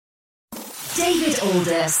David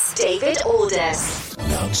Aldous. David Aldous.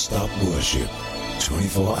 Non-stop worship,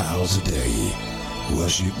 24 hours a day.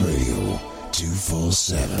 Worship Radio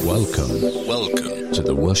 247. Welcome to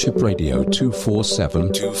the Worship Radio 247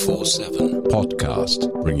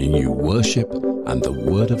 podcast, bringing you worship and the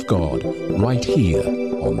Word of God right here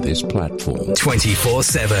on this platform.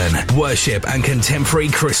 24/7 worship and contemporary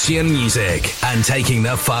Christian music, and taking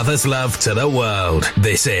the Father's love to the world.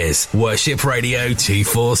 This is Worship Radio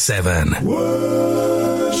 247.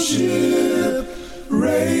 Worship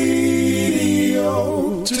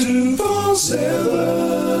Radio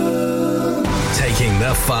 247. Taking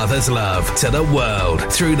the Father's love to the world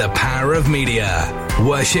through the power of media.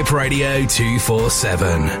 Worship Radio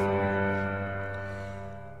 247.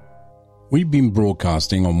 We've been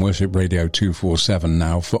broadcasting on Worship Radio 247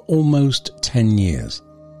 now for almost 10 years.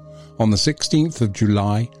 On the 16th of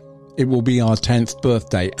July, it will be our 10th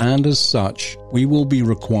birthday, and as such, we will be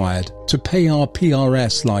required to pay our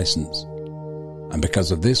PRS license. And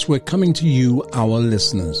because of this, we're coming to you, our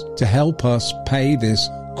listeners, to help us pay this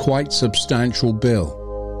quite substantial bill.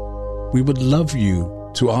 We would love you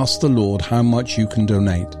to ask the Lord how much you can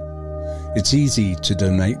donate. It's easy to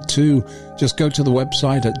donate too. Just go to the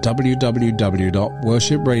website at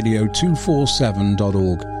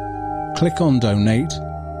www.worshipradio247.org. Click on donate,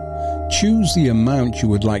 choose the amount you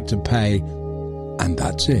would like to pay, and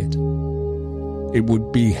that's it. It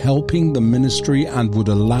would be helping the ministry and would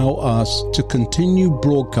allow us to continue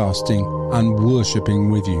broadcasting and worshipping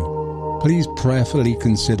with you. Please prayerfully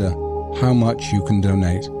consider how much you can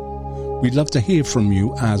donate. We'd love to hear from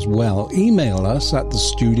you as well. Email us at the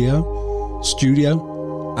studio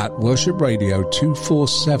at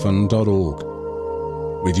worshipradio247.org.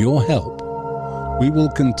 With your help, we will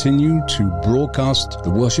continue to broadcast the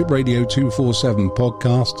Worship Radio 247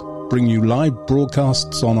 podcast, bring you live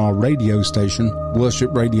broadcasts on our radio station,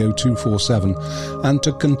 Worship Radio 247, and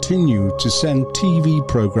to continue to send TV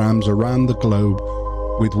programs around the globe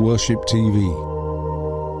with Worship TV.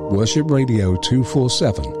 Worship Radio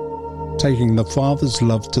 247, taking the Father's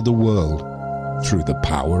love to the world through the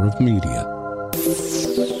power of media.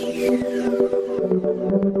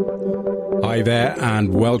 Hi there,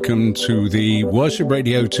 and welcome to the Worship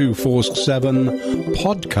Radio 247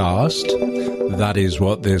 podcast. That is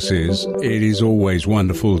what this is. It is always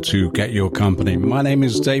wonderful to get your company. My name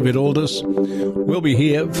is David Aldous. We'll be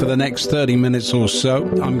here for the next 30 minutes or so.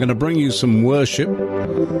 I'm going to bring you some worship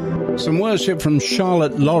from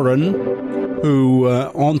Charlotte Lauren, who,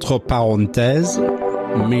 entre parenthèses,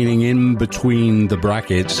 meaning in between the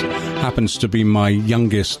brackets, happens to be my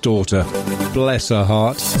youngest daughter. Bless her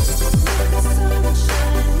heart.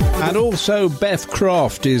 And also Beth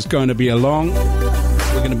Croft is going to be along.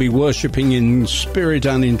 We're going to be worshipping in spirit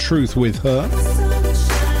and in truth with her.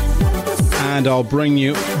 And I'll bring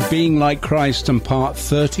you Being Like Christ and part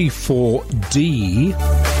 34D,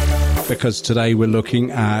 because today we're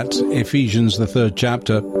looking at Ephesians, the 3rd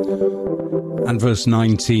chapter, and verse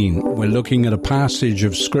 19. We're looking at a passage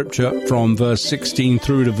of scripture from verse 16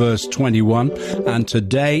 through to verse 21, and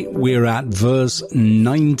today we're at verse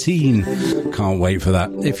 19. Can't wait for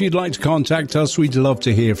that. If you'd like to contact us, we'd love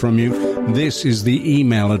to hear from you. This is the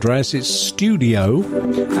email address. It's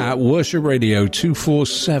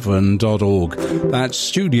studio@worshipradio247.org. That's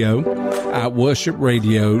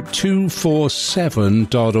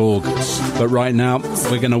studio@worshipradio247.org. But right now,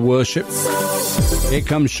 we're going to worship. Here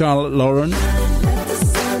comes Charlotte Lauren.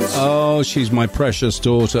 Oh, she's my precious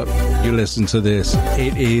daughter. You listen to this.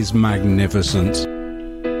 It is magnificent.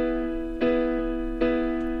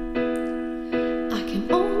 I can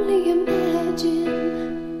only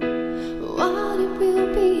imagine what it will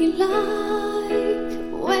be like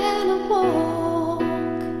when I walk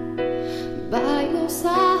by your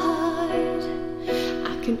side.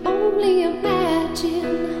 I can only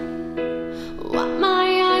imagine what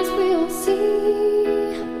my eyes will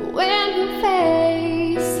see when your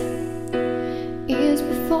face is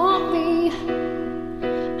before me.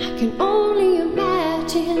 I can only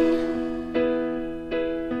imagine.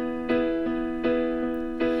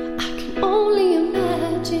 I can only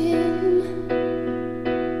imagine.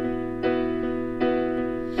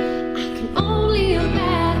 I can only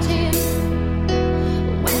imagine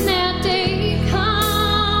when that day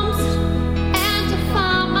comes and to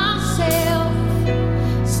find myself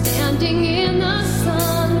standing in the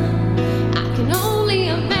sun. I can only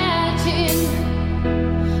imagine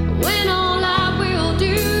when all I will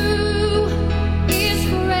do is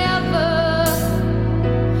forever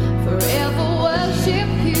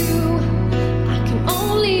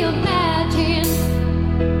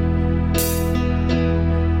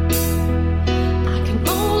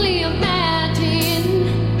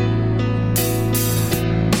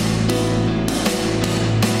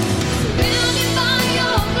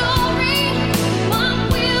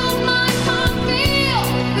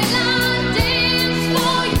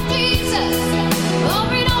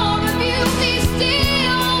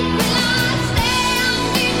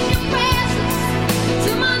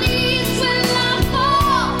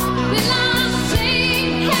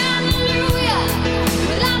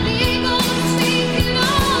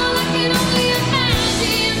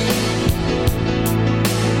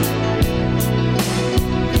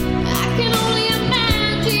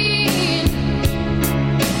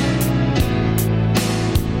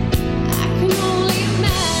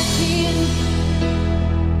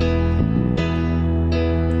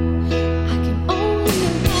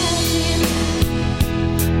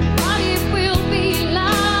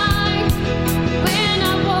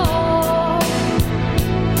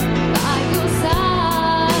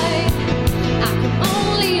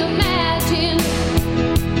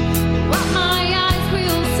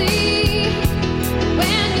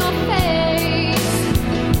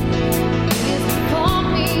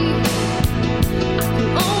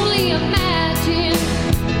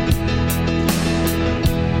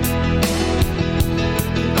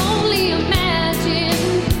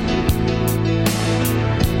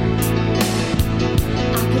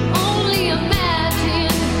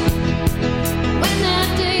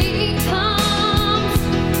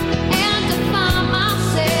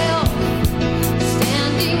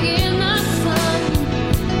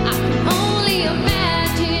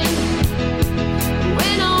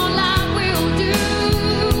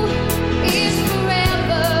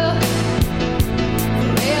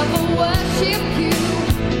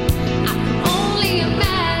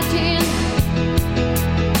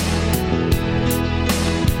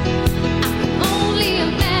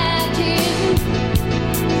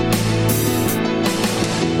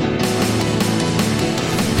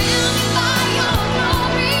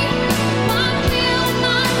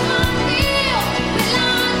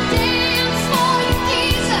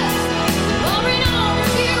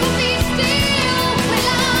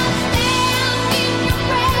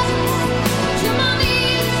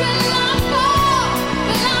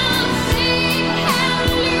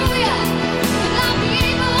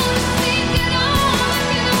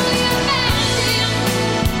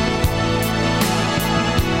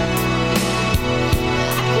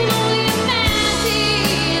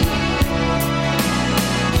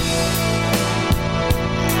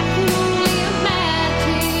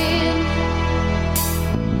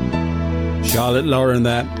Lauren,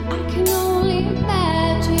 that. I can only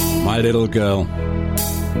imagine. My little girl.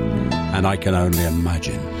 And I can only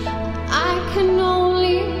imagine. I can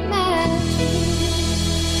only imagine.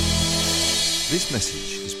 This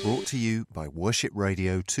message is brought to you by Worship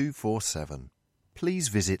Radio 247. Please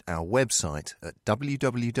visit our website at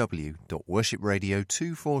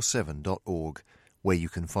www.worshipradio247.org, where you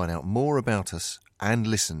can find out more about us and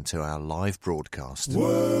listen to our live broadcast.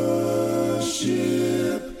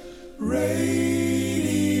 Worship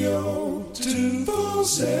Radio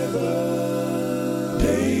 247.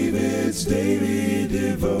 David's Daily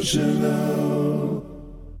Devotional.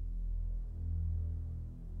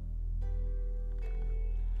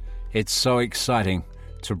 It's so exciting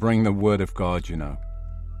to bring the Word of God, you know.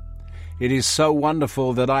 It is so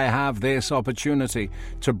wonderful that I have this opportunity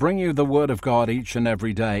to bring you the Word of God each and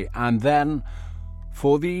every day, and then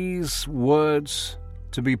for these words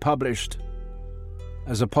to be published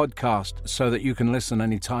as a podcast so that you can listen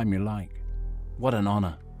anytime you like. What an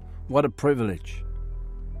honor. What a privilege.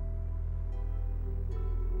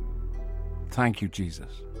 Thank you,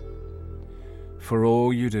 Jesus, for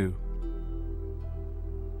all you do.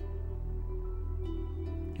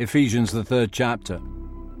 Ephesians, the 3rd chapter.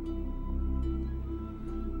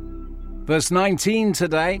 Verse 19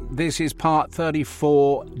 today. This is part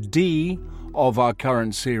 34D of our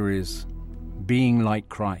current series, Being Like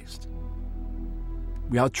Christ.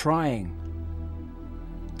 We are trying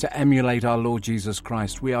to emulate our Lord Jesus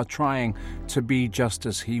Christ. We are trying to be just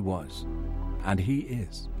as He was, and He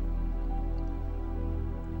is.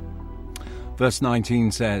 Verse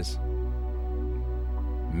 19 says,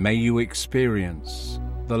 may you experience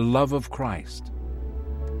the love of Christ,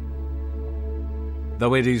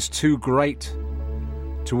 though it is too great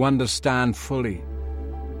to understand fully.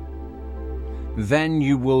 Then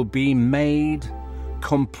you will be made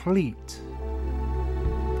complete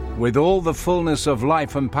with all the fullness of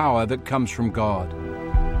life and power that comes from God.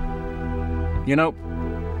 You know,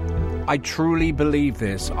 I truly believe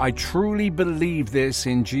this. I truly believe this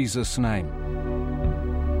in Jesus' name.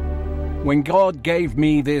 When God gave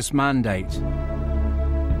me this mandate,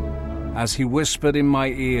 as He whispered in my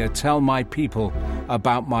ear, tell my people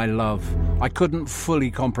about my love, I couldn't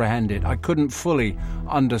fully comprehend it. I couldn't fully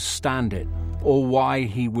understand it, or why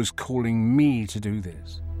He was calling me to do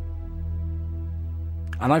this.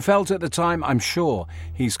 And I felt at the time, I'm sure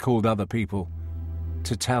He's called other people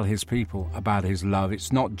to tell His people about His love.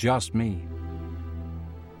 It's not just me.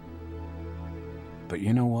 But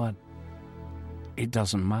you know what? It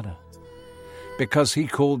doesn't matter. Because He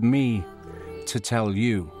called me to tell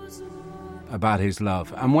you about His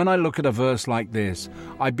love. And when I look at a verse like this,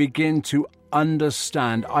 I begin to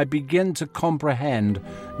understand, I begin to comprehend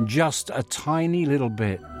just a tiny little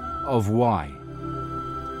bit of why.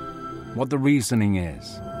 What the reasoning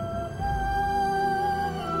is.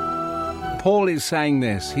 Paul is saying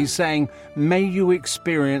this. He's saying, may you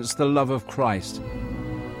experience the love of Christ.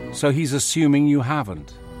 So he's assuming you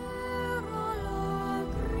haven't.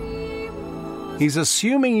 He's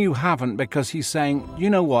assuming you haven't because he's saying, you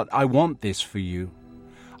know what, I want this for you.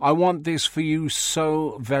 I want this for you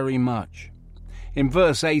so very much. In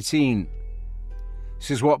verse 18, this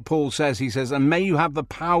is what Paul says. He says, and may you have the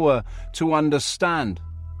power to understand.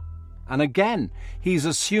 And again, he's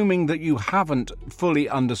assuming that you haven't fully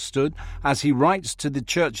understood. As he writes to the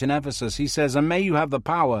church in Ephesus, he says, and may you have the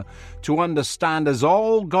power to understand, as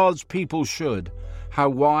all God's people should, how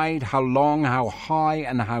wide, how long, how high,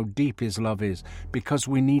 and how deep His love is, because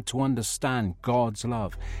we need to understand God's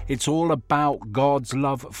love. It's all about God's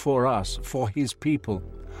love for us, for His people.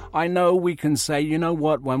 I know we can say, you know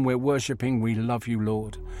what, when we're worshiping, we love you,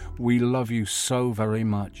 Lord. We love you so very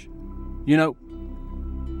much. You know,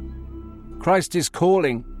 Christ is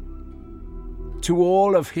calling to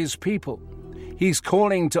all of His people. He's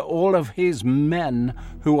calling to all of His men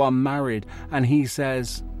who are married, and He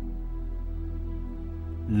says,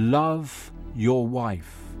 love your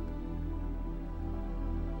wife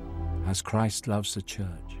as Christ loves the church.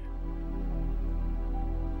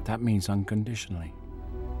 That means unconditionally.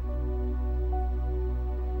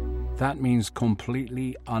 That means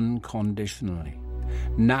completely unconditionally.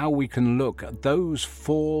 Now we can look at those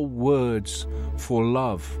 4 words for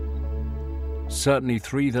love, certainly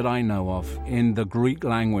 3 that I know of in the Greek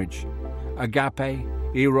language: agape,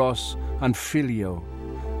 eros, and phileo.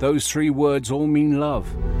 Those 3 words all mean love.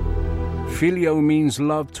 Phileo means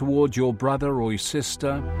love toward your brother or your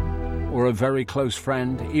sister or a very close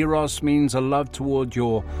friend. Eros means a love toward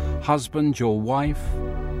your husband, your wife.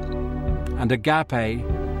 And agape,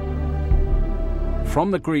 from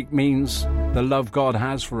the Greek, means the love God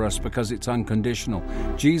has for us, because it's unconditional.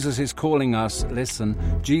 Jesus is calling us, listen,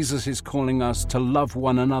 Jesus is calling us to love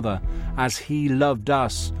one another. As he loved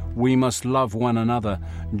us, we must love one another.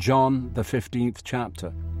 John, the 15th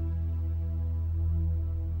chapter.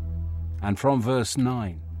 And from verse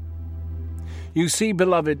 9. You see,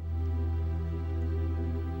 beloved,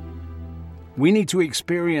 we need to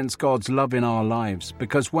experience God's love in our lives,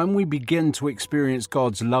 because when we begin to experience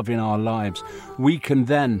God's love in our lives, we can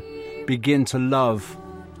then begin to love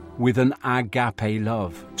with an agape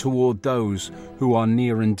love toward those who are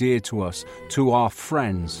near and dear to us, to our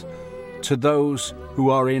friends, to those who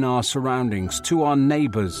are in our surroundings, to our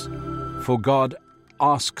neighbors. For God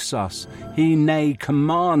asks us, he nay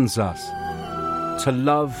commands us to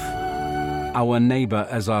love our neighbor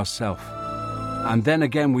as ourselves. And then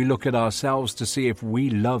again we look at ourselves to see if we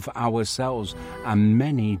love ourselves, and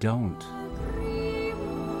many don't.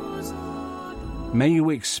 May you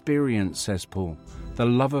experience, says Paul, the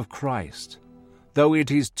love of Christ, though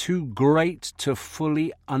it is too great to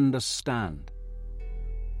fully understand.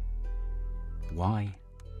 Why?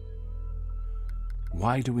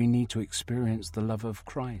 Why do we need to experience the love of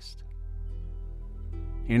Christ?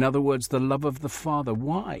 In other words, the love of the Father.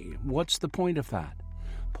 Why? What's the point of that?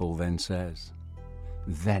 Paul then says,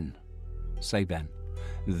 then, say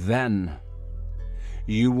then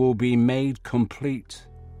you will be made complete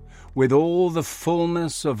with all the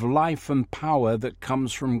fullness of life and power that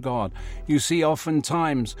comes from God. You see,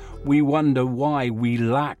 oftentimes we wonder why we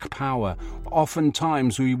lack power.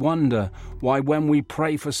 Oftentimes we wonder why when we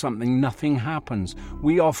pray for something, nothing happens.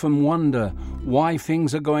 We often wonder why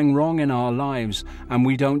things are going wrong in our lives and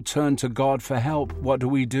we don't turn to God for help. What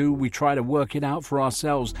do? We try to work it out for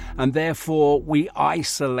ourselves, and therefore we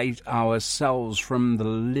isolate ourselves from the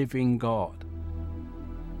living God.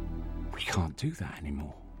 We can't do that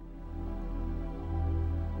anymore.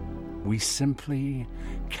 We simply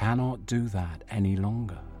cannot do that any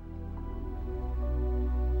longer.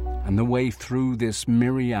 And the way through this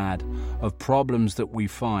myriad of problems that we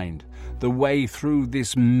find, the way through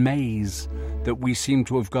this maze that we seem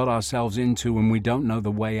to have got ourselves into and we don't know the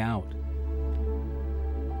way out,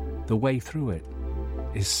 the way through it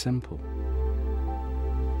is simple.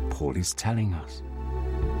 Paul is telling us,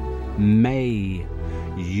 may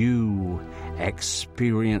you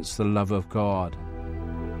experience the love of God.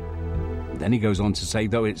 Then he goes on to say,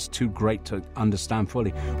 though it's too great to understand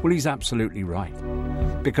fully. Well, he's absolutely right.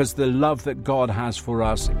 Because the love that God has for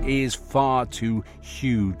us is far too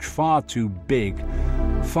huge, far too big,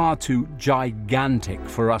 far too gigantic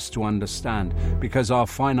for us to understand, because our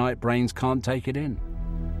finite brains can't take it in.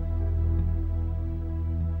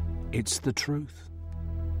 It's the truth.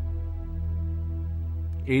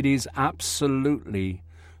 It is absolutely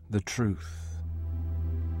the truth.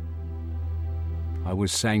 I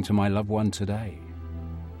was saying to my loved one today,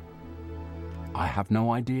 I have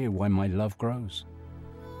no idea when my love grows.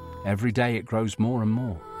 Every day it grows more and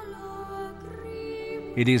more.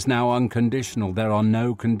 It is now unconditional. There are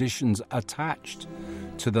no conditions attached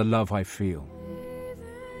to the love I feel.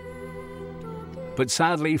 But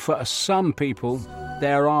sadly, for some people,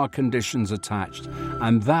 there are conditions attached,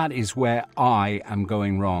 and that is where I am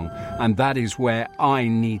going wrong, and that is where I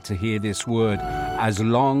need to hear this word. As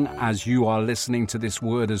long as you are listening to this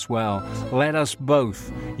word as well, let us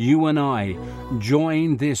both, you and I,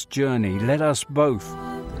 join this journey. Let us both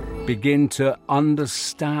begin to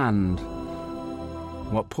understand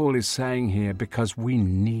what Paul is saying here, because we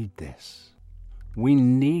need this. We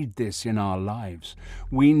need this in our lives.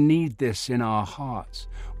 We need this in our hearts.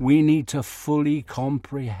 We need to fully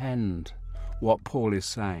comprehend what Paul is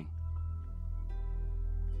saying.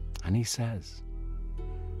 And he says,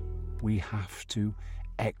 we have to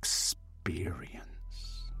experience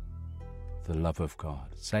the love of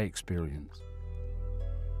God. Say experience.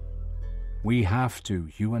 We have to,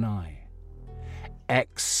 you and I,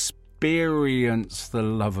 experience the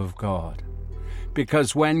love of God.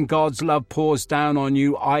 Because when God's love pours down on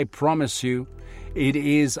you, I promise you, it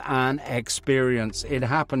is an experience. It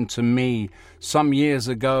happened to me some years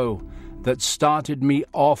ago that started me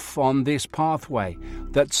off on this pathway,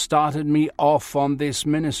 that started me off on this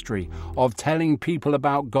ministry of telling people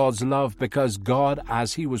about God's love, because God,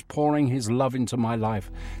 as he was pouring his love into my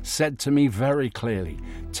life, said to me very clearly,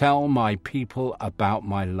 tell my people about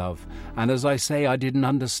my love. And as I say, I didn't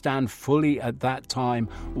understand fully at that time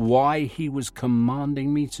why he was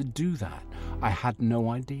commanding me to do that. I had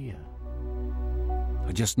no idea.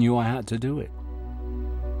 I just knew I had to do it.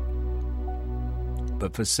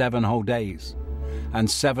 But for 7 whole days and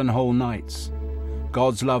 7 whole nights,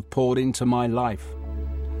 God's love poured into my life.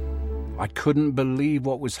 I couldn't believe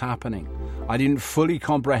what was happening. I didn't fully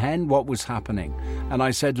comprehend what was happening. And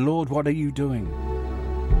I said, Lord, what are you doing?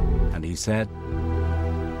 And he said,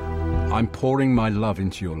 I'm pouring my love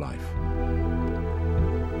into your life.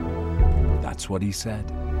 That's what he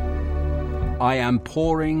said. I am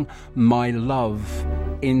pouring my love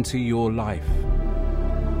into your life.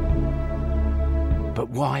 But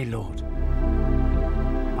why, Lord?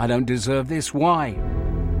 I don't deserve this. Why?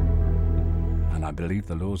 And I believe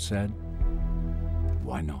the Lord said,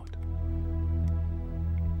 why not?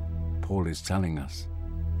 Paul is telling us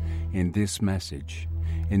in this message,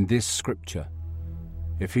 in this scripture,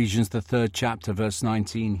 Ephesians the 3rd chapter, verse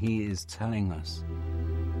 19, he is telling us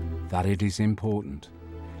that it is important.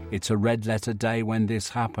 It's a red letter day when this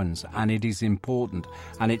happens, and it is important,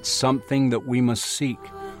 and it's something that we must seek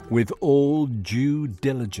with all due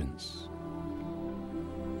diligence.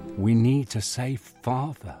 We need to say,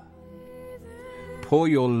 Father, pour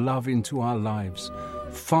your love into our lives.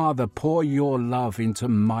 Father, pour your love into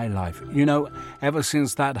my life. You know, ever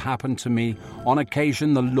since that happened to me, on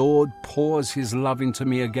occasion the Lord pours his love into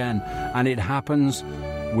me again, and it happens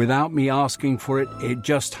without me asking for it. It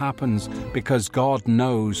just happens because God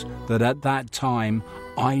knows that at that time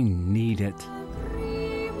I need it.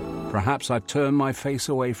 Perhaps I've turned my face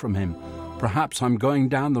away from him. Perhaps I'm going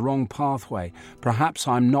down the wrong pathway. Perhaps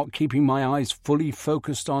I'm not keeping my eyes fully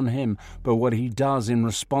focused on him. But what he does in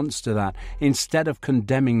response to that, instead of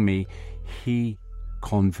condemning me, he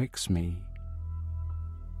convicts me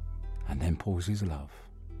and then pours his love.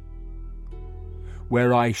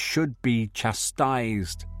 Where I should be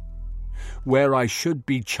chastised, where I should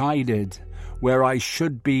be chided, where I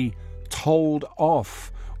should be told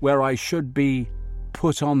off, where I should be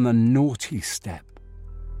put on the naughty step.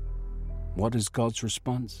 What is God's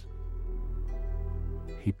response?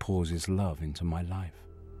 He pours his love into my life.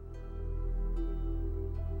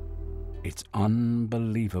 It's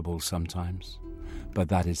unbelievable sometimes, but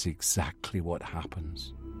that is exactly what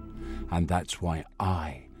happens. And that's why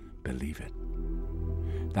I believe it.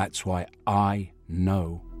 That's why I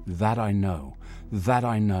know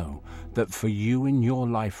that for you in your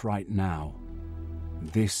life right now,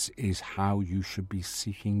 this is how you should be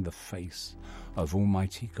seeking the face of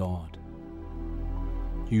Almighty God.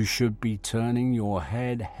 You should be turning your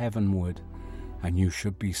head heavenward, and you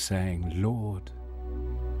should be saying, Lord,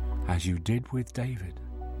 as you did with David,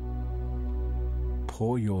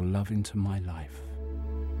 pour your love into my life.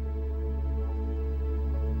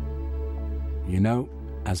 You know,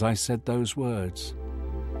 as I said those words,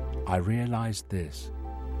 I realized this,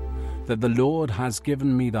 that the Lord has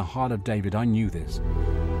given me the heart of David. I knew this.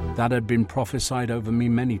 That had been prophesied over me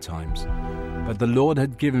many times. But the Lord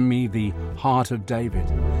had given me the heart of David.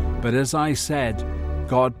 But as I said,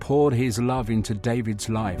 God poured his love into David's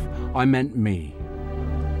life. I meant me.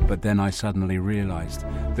 But then I suddenly realized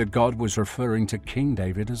that God was referring to King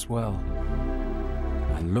David as well.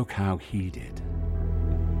 And look how he did.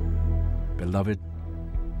 Beloved,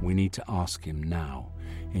 we need to ask him now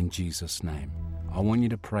in Jesus' name. I want you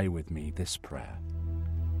to pray with me this prayer.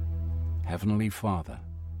 Heavenly Father,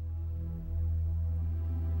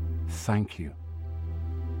 thank you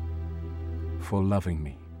for loving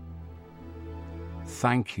me.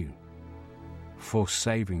 Thank you for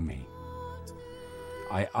saving me.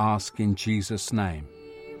 I ask in Jesus' name,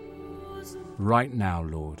 right now,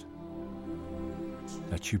 Lord,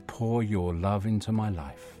 that you pour your love into my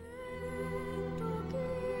life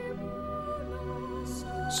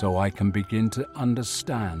so I can begin to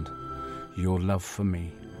understand your love for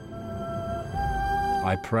me.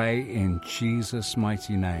 I pray in Jesus'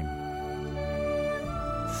 mighty name.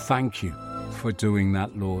 Thank you for doing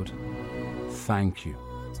that, Lord. Thank you.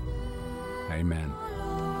 Amen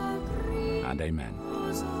and amen.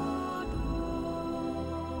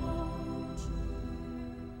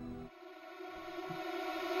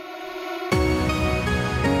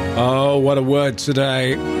 Oh, what a word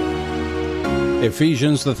today.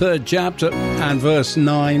 Ephesians, the 3rd chapter, and verse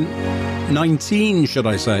 19, should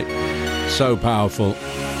I say. So powerful.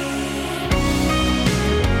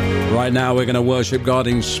 Right now, we're going to worship God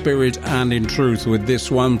in spirit and in truth with this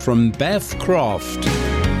one from Beth Croft,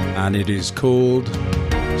 and it is called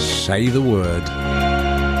Say the Word.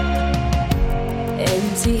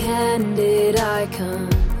 Empty-handed I come,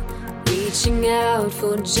 reaching out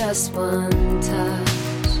for just one touch.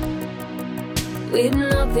 With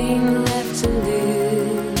nothing left to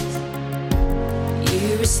lose,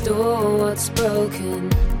 you restore what's broken.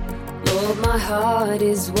 Lord, my heart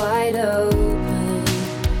is wide open.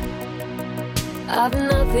 I've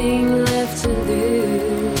nothing left to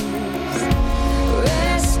lose.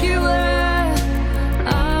 Rescuer,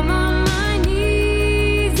 I'm on my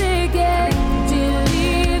knees again.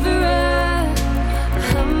 Deliverer,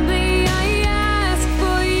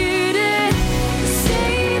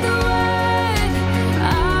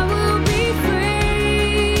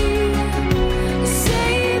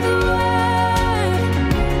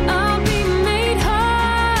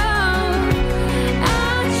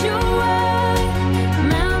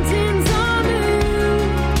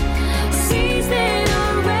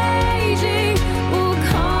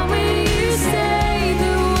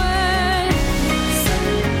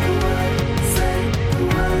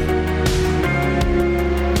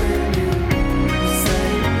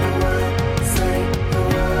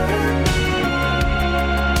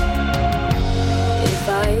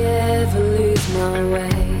 my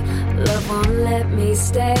way. Love won't let me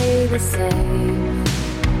stay the same.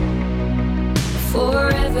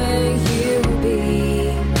 Forever you'll be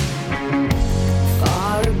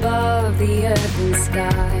far above the earth and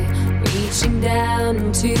sky, reaching down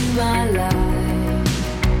into my life.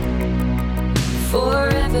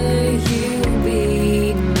 Forever you'll be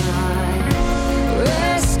my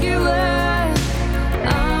rescuer.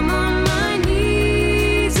 I'm on my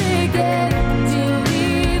knees again,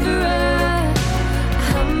 deliverer.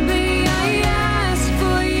 Humbly I ask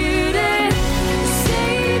for you to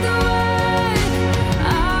say the word.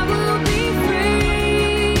 I will be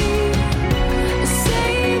free.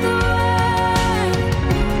 Say the word.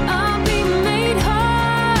 I'll be made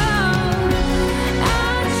whole.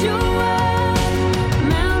 At your word,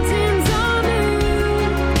 mountains are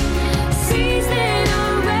moved, seas that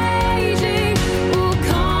are raging will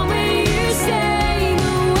calm when you say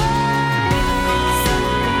the word.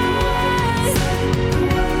 Say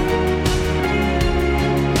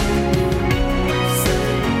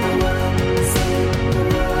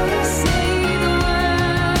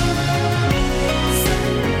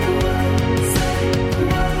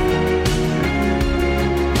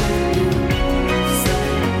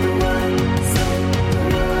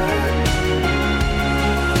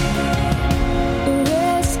the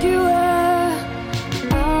rescuer,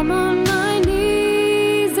 I'm on my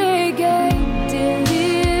knees again,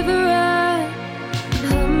 deliverer.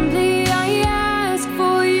 Humbly I ask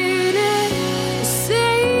for you to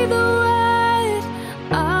say the word.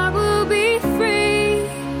 I will be free.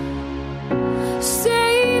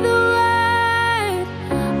 Say the word.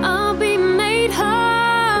 I'll be made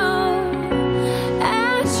whole.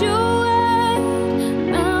 At your word,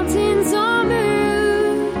 mountains are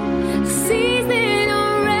moved, seas that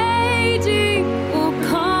are raging will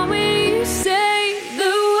calm when you say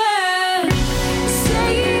the word.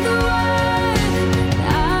 Say the word. I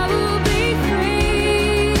will be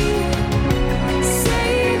free.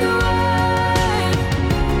 Say the word.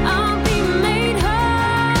 I'll be made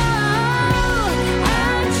whole.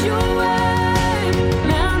 At your word,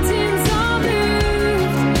 mountains are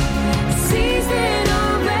moved, seas that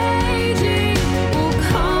are raging will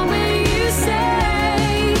calm when you say.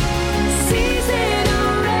 Seas that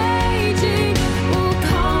are raging will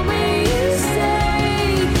calm when you say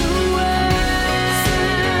the word.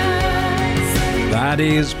 That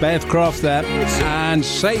is Beth Croft there, and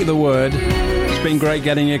Say the Word. It's been great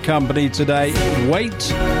getting your company today.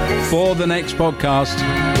 Wait for the next podcast.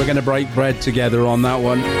 We're going to break bread together on that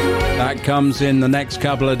one. That comes in the next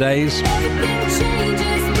couple of days. Everything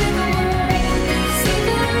changes with a word. Say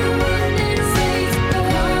the word and praise the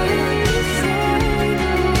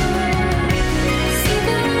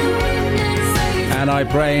word. And I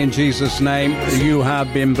pray in Jesus' name you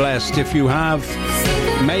have been blessed. If you have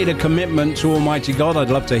made a commitment to Almighty God,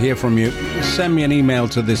 I'd love to hear from you. Send me an email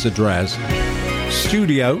to this address,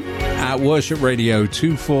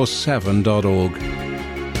 studio@worshipradio247.org.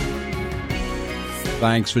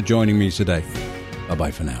 Thanks for joining me today.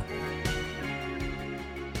 Bye-bye for now.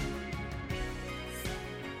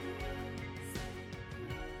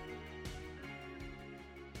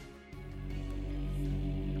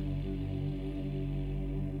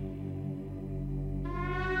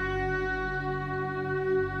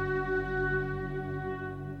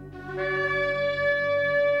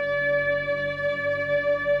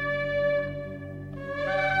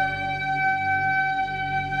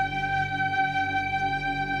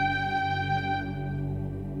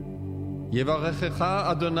 יברכך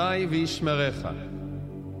אדוני וישמרך.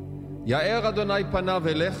 יאר אדוני פניו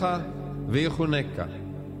אליך ויחונקה.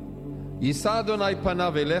 יישא אדוני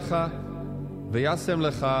פניו אליך וישם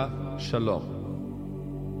לך שלום.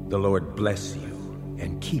 The Lord bless you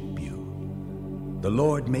and keep you. The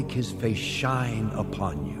Lord make his face shine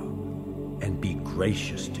upon you and be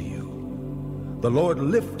gracious to you. The Lord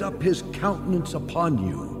lift up his countenance upon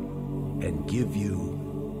you and give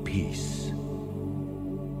you peace.